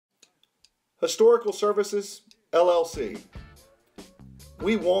Historical Services, LLC.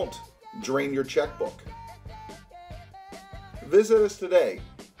 We won't drain your checkbook. Visit us today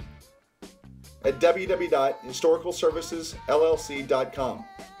at www.historicalservicesllc.com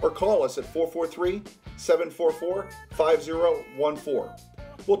or call us at 443-744-5014.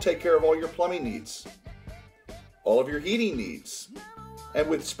 We'll take care of all your plumbing needs, all of your heating needs. And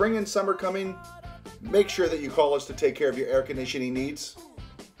with spring and summer coming, make sure that you call us to take care of your air conditioning needs.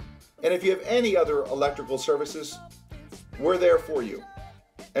 And if you have any other electrical services, we're there for you.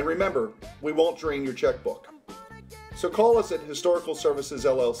 And remember, we won't drain your checkbook. So call us at Historical Services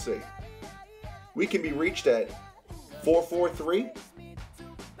LLC. We can be reached at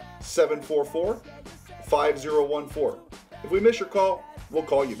 443-744-5014. If we miss your call, we'll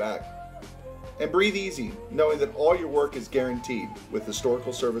call you back. And breathe easy, knowing that all your work is guaranteed with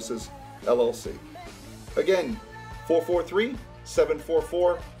Historical Services LLC. Again,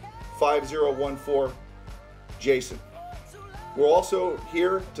 443-744-5014, Jason. We're also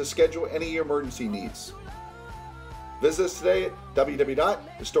here to schedule any emergency needs. Visit us today at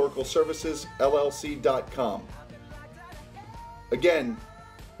www.historicalservicesllc.com. Again,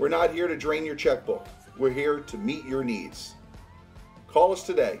 we're not here to drain your checkbook. We're here to meet your needs. Call us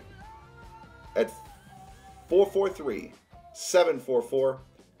today at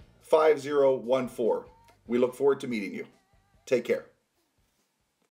 443-744-5014. We look forward to meeting you. Take care.